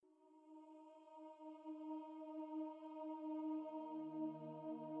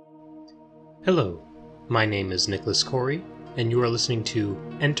Hello, my name is Nicholas Corey, and you are listening to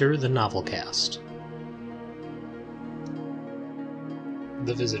Enter the Novelcast.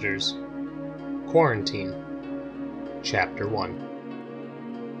 The Visitors. Quarantine. Chapter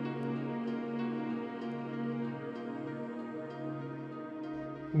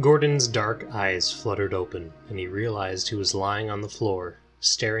 1. Gordon's dark eyes fluttered open, and he realized he was lying on the floor,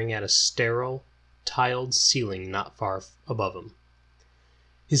 staring at a sterile, tiled ceiling not far above him.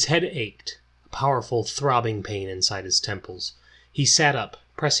 His head ached, a powerful throbbing pain inside his temples. He sat up,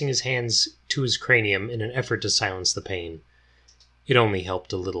 pressing his hands to his cranium in an effort to silence the pain. It only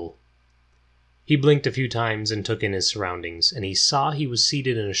helped a little. He blinked a few times and took in his surroundings, and he saw he was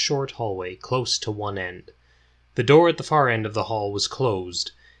seated in a short hallway close to one end. The door at the far end of the hall was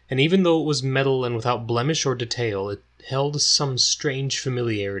closed, and even though it was metal and without blemish or detail, it held some strange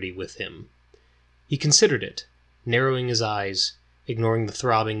familiarity with him. He considered it, narrowing his eyes, ignoring the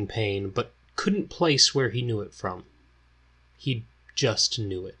throbbing pain, but couldn't place where he knew it from. He just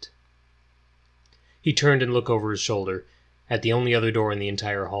knew it. He turned and looked over his shoulder, at the only other door in the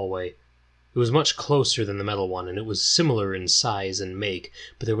entire hallway. It was much closer than the metal one, and it was similar in size and make,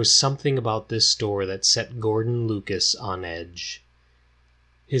 but there was something about this door that set Gordon Lucas on edge.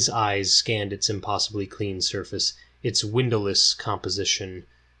 His eyes scanned its impossibly clean surface, its windowless composition.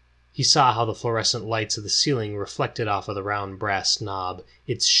 He saw how the fluorescent lights of the ceiling reflected off of the round brass knob,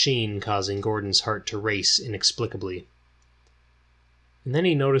 its sheen causing Gordon's heart to race inexplicably. And then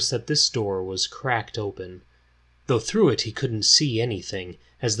he noticed that this door was cracked open, though through it he couldn't see anything,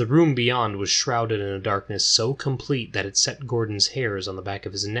 as the room beyond was shrouded in a darkness so complete that it set Gordon's hairs on the back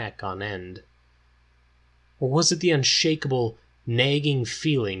of his neck on end. Or was it the unshakable, nagging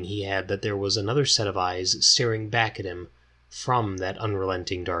feeling he had that there was another set of eyes staring back at him from that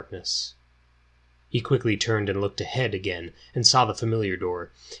unrelenting darkness? He quickly turned and looked ahead again, and saw the familiar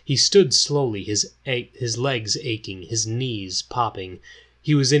door. He stood slowly, his legs aching, his knees popping.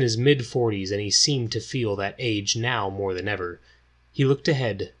 He was in his mid-40s, and he seemed to feel that age now more than ever. He looked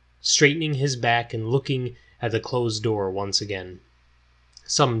ahead, straightening his back and looking at the closed door once again,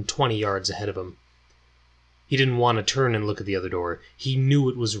 some 20 yards ahead of him. He didn't want to turn and look at the other door. He knew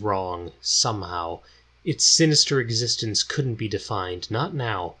it was wrong, somehow. Its sinister existence couldn't be defined, not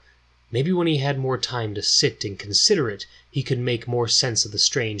now. Maybe when he had more time to sit and consider it, he could make more sense of the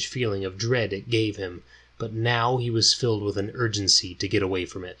strange feeling of dread it gave him, but now he was filled with an urgency to get away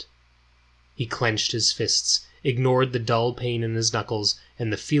from it. He clenched his fists, ignored the dull pain in his knuckles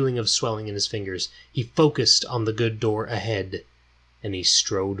and the feeling of swelling in his fingers. He focused on the good door ahead, and he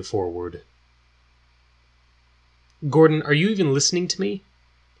strode forward. "Gordon, are you even listening to me?"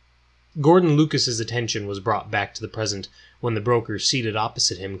 Gordon Lucas's attention was brought back to the present when the broker seated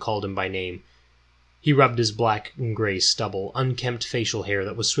opposite him called him by name. He rubbed his black and gray stubble, unkempt facial hair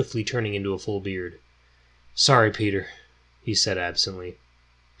that was swiftly turning into a full beard. "Sorry, Peter," he said absently.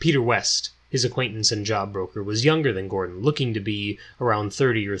 Peter West, his acquaintance and job broker, was younger than Gordon, looking to be around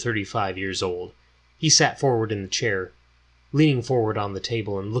 30 or 35 years old. He sat forward in the chair, leaning forward on the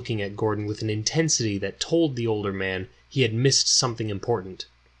table and looking at Gordon with an intensity that told the older man he had missed something important.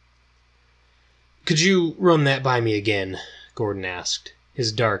 "Could you run that by me again?" Gordon asked,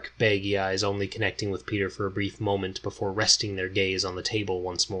 his dark, baggy eyes only connecting with Peter for a brief moment before resting their gaze on the table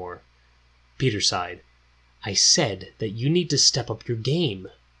once more. Peter sighed. "I said that you need to step up your game.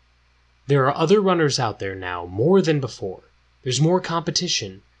 There are other runners out there now, more than before. There's more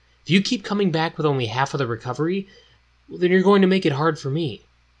competition. If you keep coming back with only half of the recovery, then you're going to make it hard for me."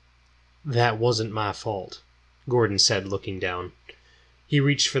 "That wasn't my fault," Gordon said, looking down. He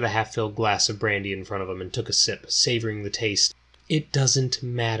reached for the half-filled glass of brandy in front of him and took a sip, savoring the taste. "It doesn't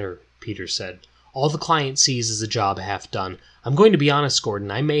matter," Peter said. "All the client sees is a job half done. I'm going to be honest, Gordon.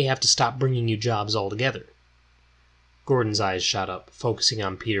 I may have to stop bringing you jobs altogether." Gordon's eyes shot up, focusing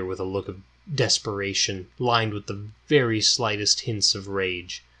on Peter with a look of desperation, lined with the very slightest hints of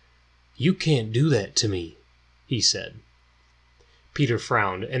rage. "You can't do that to me," he said. Peter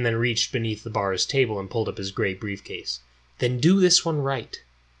frowned, and then reached beneath the bar's table and pulled up his gray briefcase. "Then do this one right,"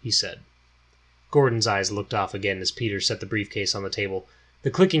 he said. Gordon's eyes looked off again as Peter set the briefcase on the table.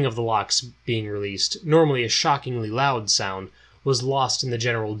 The clicking of the locks being released, normally a shockingly loud sound, was lost in the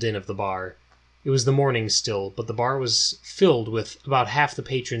general din of the bar. It was the morning still, but the bar was filled with about half the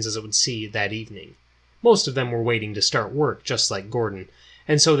patrons as it would see that evening. Most of them were waiting to start work, just like Gordon,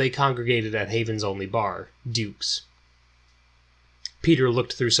 and so they congregated at Haven's only bar, Duke's. Peter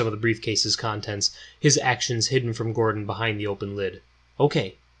looked through some of the briefcase's contents, his actions hidden from Gordon behind the open lid.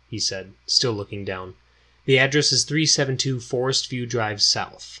 "Okay," he said, still looking down. "The address is 372 Forest View Drive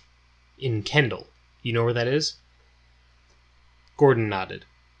South. In Kendall. You know where that is?" Gordon nodded.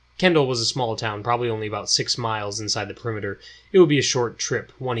 Kendall was a small town, probably only about 6 miles inside the perimeter. It would be a short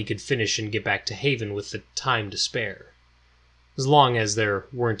trip, one he could finish and get back to Haven with the time to spare, as long as there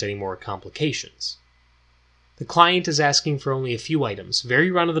weren't any more complications. The client is asking for only a few items, very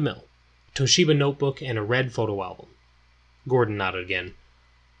run-of-the-mill. A Toshiba notebook and a red photo album. Gordon nodded again.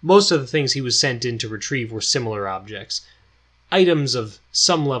 Most of the things he was sent in to retrieve were similar objects, items of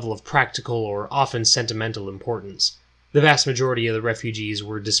some level of practical or often sentimental importance. The vast majority of the refugees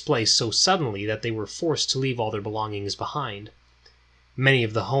were displaced so suddenly that they were forced to leave all their belongings behind. Many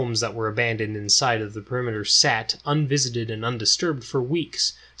of the homes that were abandoned inside of the perimeter sat, unvisited and undisturbed, for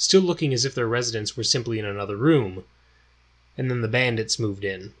weeks, still looking as if their residents were simply in another room. And then the bandits moved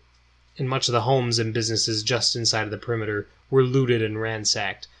in, and much of the homes and businesses just inside of the perimeter were looted and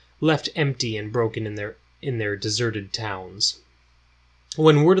ransacked, left empty and broken in their deserted towns.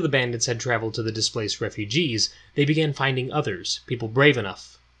 When word of the bandits had traveled to the displaced refugees, they began finding others, people brave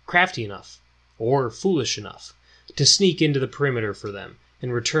enough, crafty enough, or foolish enough, to sneak into the perimeter for them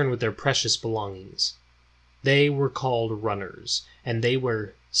and return with their precious belongings. They were called runners, and they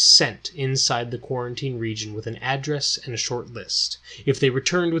were sent inside the quarantine region with an address and a short list. If they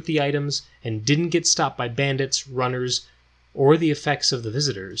returned with the items and didn't get stopped by bandits, runners, or the effects of the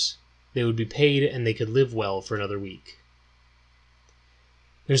visitors, they would be paid and they could live well for another week.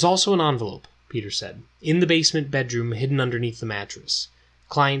 There's also an envelope, Peter said, in the basement bedroom hidden underneath the mattress.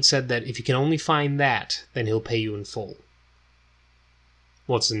 Client said that if you can only find that, then he'll pay you in full.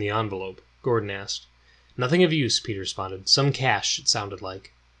 What's in the envelope? Gordon asked. Nothing of use, Peter responded. Some cash, it sounded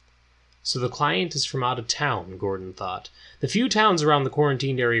like. So the client is from out of town, Gordon thought. The few towns around the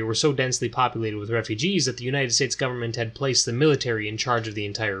quarantined area were so densely populated with refugees that the United States government had placed the military in charge of the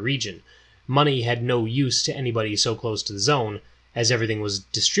entire region. Money had no use to anybody so close to the zone, as everything was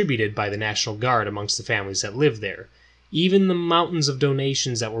distributed by the National Guard amongst the families that lived there. Even the mountains of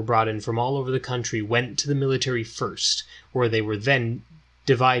donations that were brought in from all over the country went to the military first, where they were then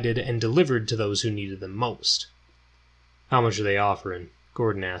divided and delivered to those who needed them most. How much are they offering?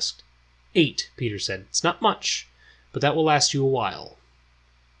 Gordon asked. 8, Peter said. It's not much, but that will last you a while.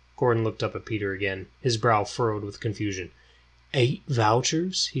 Gordon looked up at Peter again, his brow furrowed with confusion. 8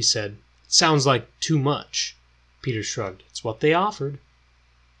 vouchers? He said. It sounds like too much. Peter shrugged. It's what they offered.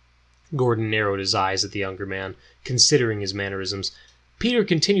 Gordon narrowed his eyes at the younger man, considering his mannerisms. Peter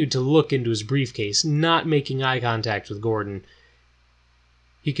continued to look into his briefcase, not making eye contact with Gordon.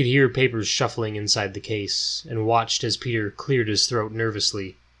 He could hear papers shuffling inside the case, and watched as Peter cleared his throat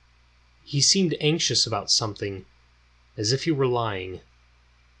nervously. He seemed anxious about something, as if he were lying.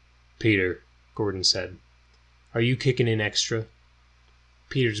 Peter, Gordon said, are you kicking in extra?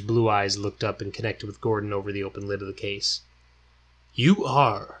 Peter's blue eyes looked up and connected with Gordon over the open lid of the case. You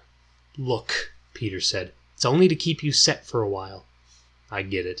are. Look, Peter said, it's only to keep you set for a while. I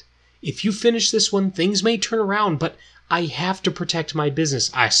get it. If you finish this one, things may turn around, but I have to protect my business.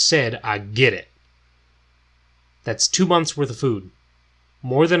 I said I get it. That's 2 months' worth of food.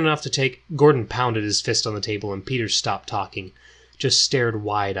 More than enough to take. Gordon pounded his fist on the table, and Peter stopped talking, just stared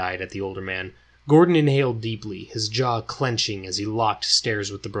wide-eyed at the older man. Gordon inhaled deeply, his jaw clenching as he locked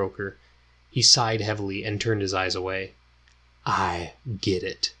stares with the broker. He sighed heavily and turned his eyes away. I get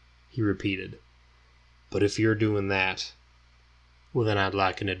it, he repeated. But if you're doing that, well, then I'd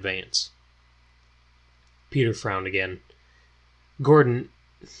like an advance. Peter frowned again. Gordon,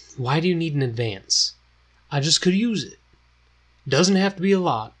 why do you need an advance? I just could use it. Doesn't have to be a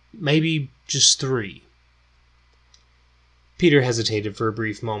lot. Maybe just 3. Peter hesitated for a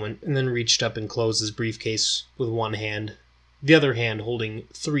brief moment, and then reached up and closed his briefcase with one hand, the other hand holding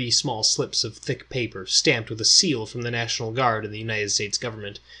 3 small slips of thick paper, stamped with a seal from the National Guard and the United States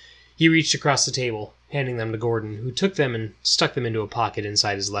government. He reached across the table, handing them to Gordon, who took them and stuck them into a pocket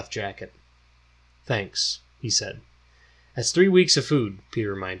inside his left jacket. Thanks, he said. That's 3 weeks of food,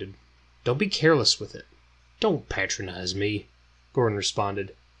 Peter reminded. Don't be careless with it. Don't patronize me, Gordon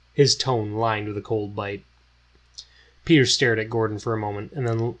responded, his tone lined with a cold bite. Peter stared at Gordon for a moment, and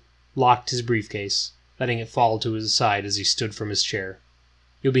then locked his briefcase, letting it fall to his side as he stood from his chair.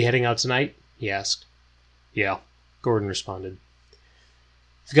 You'll be heading out tonight? He asked. Yeah, Gordon responded.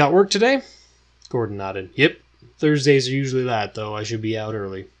 You got work today? Gordon nodded. Yep. Thursdays are usually that, though. I should be out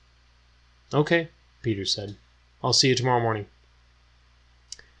early. Okay, Peter said. I'll see you tomorrow morning.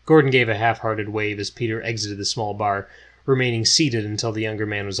 Gordon gave a half-hearted wave as Peter exited the small bar, remaining seated until the younger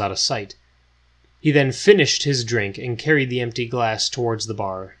man was out of sight. He then finished his drink and carried the empty glass towards the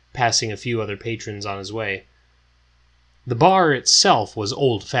bar, passing a few other patrons on his way. The bar itself was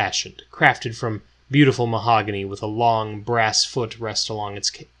old-fashioned, crafted from beautiful mahogany with a long brass foot rest along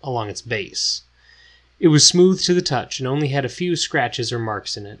its base. It was smooth to the touch and only had a few scratches or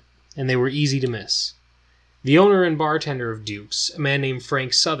marks in it. and they were easy to miss. The owner and bartender of Duke's, a man named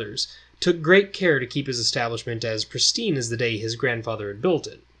Frank Suthers, took great care to keep his establishment as pristine as the day his grandfather had built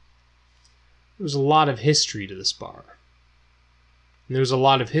it. There was a lot of history to this bar. And there was a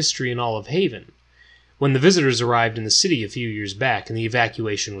lot of history in all of Haven. When the visitors arrived in the city a few years back and the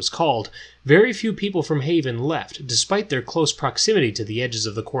evacuation was called, very few people from Haven left, despite their close proximity to the edges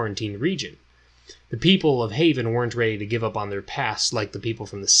of the quarantine region. The people of Haven weren't ready to give up on their past like the people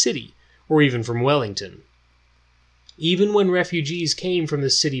from the city, or even from Wellington. Even when refugees came from the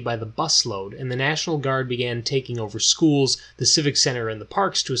city by the busload and the National Guard began taking over schools, the Civic Center, and the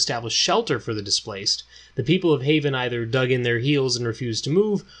parks to establish shelter for the displaced, the people of Haven either dug in their heels and refused to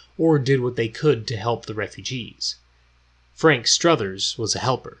move, or did what they could to help the refugees. Frank Struthers was a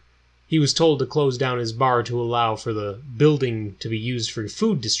helper. He was told to close down his bar to allow for the building to be used for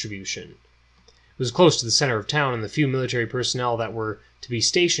food distribution. It was close to the center of town, and the few military personnel that were to be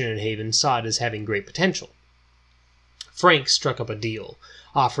stationed in Haven saw it as having great potential. Frank struck up a deal,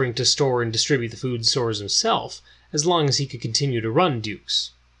 offering to store and distribute the food stores himself, as long as he could continue to run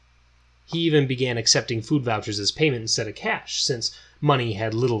Duke's. He even began accepting food vouchers as payment instead of cash, since money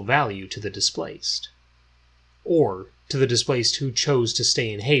had little value to the displaced. Or to the displaced who chose to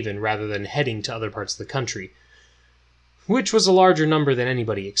stay in Haven rather than heading to other parts of the country, which was a larger number than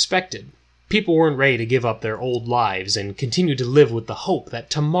anybody expected. People weren't ready to give up their old lives and continue to live with the hope that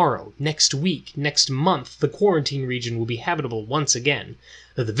tomorrow, next week, next month, the quarantine region would be habitable once again,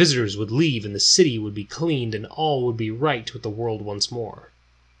 that the visitors would leave and the city would be cleaned and all would be right with the world once more.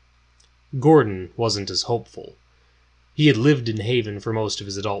 Gordon wasn't as hopeful. He had lived in Haven for most of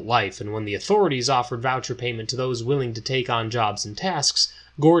his adult life, and when the authorities offered voucher payment to those willing to take on jobs and tasks,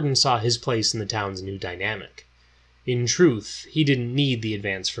 Gordon saw his place in the town's new dynamic. In truth, he didn't need the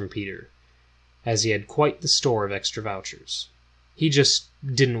advance from Peter, as he had quite the store of extra vouchers. He just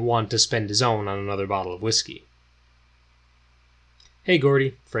didn't want to spend his own on another bottle of whiskey. "Hey,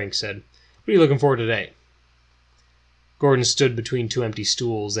 Gordy," Frank said. "What are you looking for today?" Gordon stood between two empty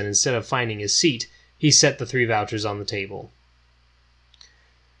stools, and instead of finding his seat, he set the 3 vouchers on the table.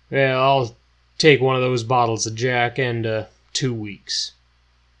 "Well, I'll take one of those bottles of Jack and 2 weeks.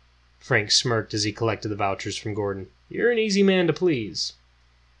 Frank smirked as he collected the vouchers from Gordon. "You're an easy man to please."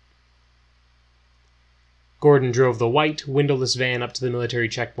 Gordon drove the white, windowless van up to the military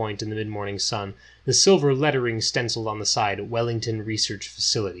checkpoint in the mid-morning sun. The silver lettering stenciled on the side, Wellington Research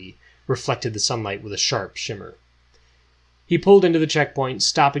Facility, reflected the sunlight with a sharp shimmer. He pulled into the checkpoint,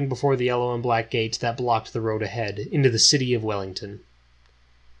 stopping before the yellow and black gate that blocked the road ahead, into the city of Wellington.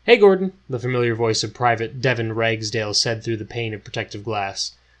 "Hey, Gordon," the familiar voice of Private Devin Ragsdale said through the pane of protective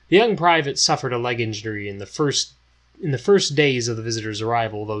glass. The young private suffered a leg injury in the first days of the visitor's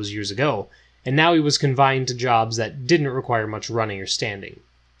arrival those years ago, and now he was confined to jobs that didn't require much running or standing.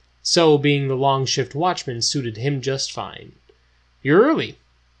 So, being the long-shift watchman suited him just fine. "You're early."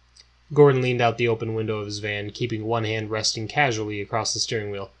 Gordon leaned out the open window of his van, keeping one hand resting casually across the steering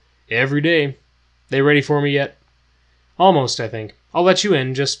wheel. "Every day. They ready for me yet?" "Almost, I think. I'll let you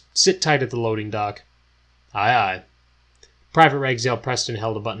in. Just sit tight at the loading dock." "Aye, aye." Private Ragsdale Preston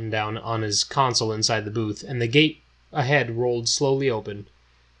held a button down on his console inside the booth, and the gate ahead rolled slowly open.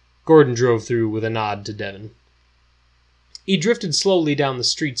 Gordon drove through with a nod to Devin. He drifted slowly down the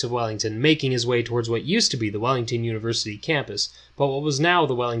streets of Wellington, making his way towards what used to be the Wellington University campus, but what was now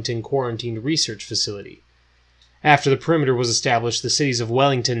the Wellington Quarantine Research Facility. After the perimeter was established, the cities of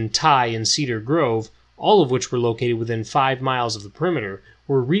Wellington, Tye, and Cedar Grove, all of which were located within 5 miles of the perimeter,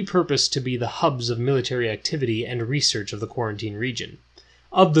 were repurposed to be the hubs of military activity and research of the quarantine region.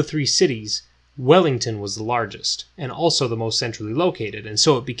 Of the 3 cities, Wellington was the largest, and also the most centrally located, and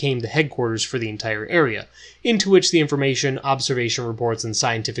so it became the headquarters for the entire area, into which the information, observation reports, and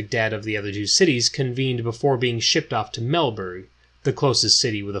scientific data of the other 2 cities convened before being shipped off to Melbourne, the closest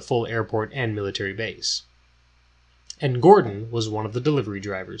city with a full airport and military base. And Gordon was one of the delivery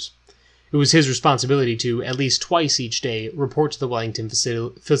drivers. It was his responsibility to, at least twice each day, report to the Wellington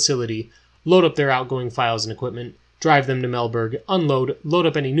facility, load up their outgoing files and equipment, drive them to Melbourne, unload, load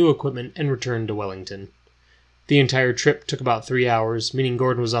up any new equipment, and return to Wellington. The entire trip took about 3 hours, meaning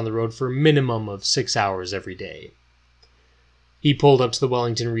Gordon was on the road for a minimum of 6 hours every day. He pulled up to the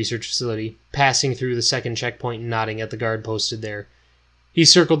Wellington Research Facility, passing through the second checkpoint and nodding at the guard posted there. He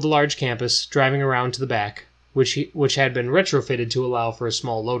circled the large campus, driving around to the back, which had been retrofitted to allow for a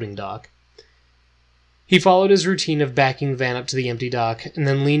small loading dock. He followed his routine of backing the van up to the empty dock, and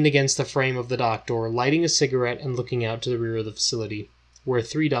then leaned against the frame of the dock door, lighting a cigarette and looking out to the rear of the facility, where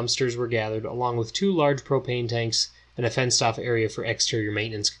 3 dumpsters were gathered, along with 2 large propane tanks and a fenced-off area for exterior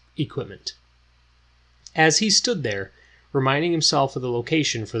maintenance equipment. As he stood there, reminding himself of the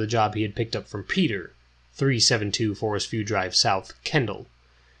location for the job he had picked up from Peter, 372 Forest View Drive South, Kendall.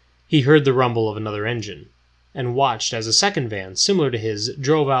 He heard the rumble of another engine, and watched as a second van, similar to his,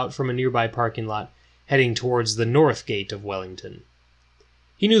 drove out from a nearby parking lot, heading towards the north gate of Wellington.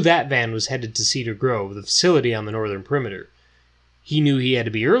 He knew that van was headed to Cedar Grove, the facility on the northern perimeter. He knew he had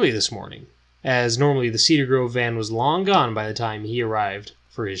to be early this morning, as normally the Cedar Grove van was long gone by the time he arrived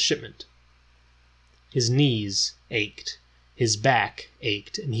for his shipment. His knees ached, his back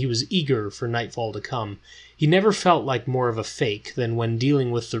ached, and he was eager for nightfall to come. He never felt like more of a fake than when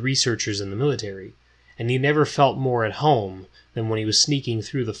dealing with the researchers in the military, and he never felt more at home than when he was sneaking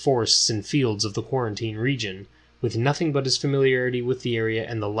through the forests and fields of the quarantine region, with nothing but his familiarity with the area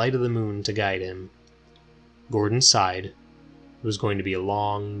and the light of the moon to guide him. Gordon sighed. It was going to be a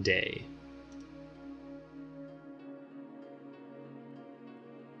long day.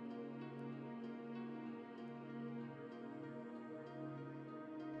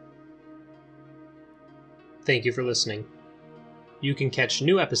 Thank you for listening. You can catch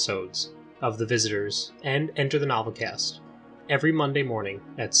new episodes of The Visitors and Enter the Novelcast every Monday morning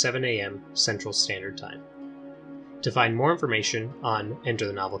at 7 a.m. Central Standard Time. To find more information on Enter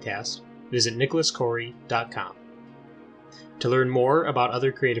the Novelcast, visit nicholascorey.com. To learn more about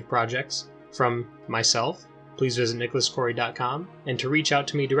other creative projects from myself, please visit nicholascorey.com, and to reach out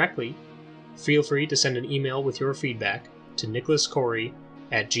to me directly, feel free to send an email with your feedback to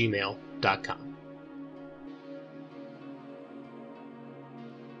nicholascorey@gmail.com.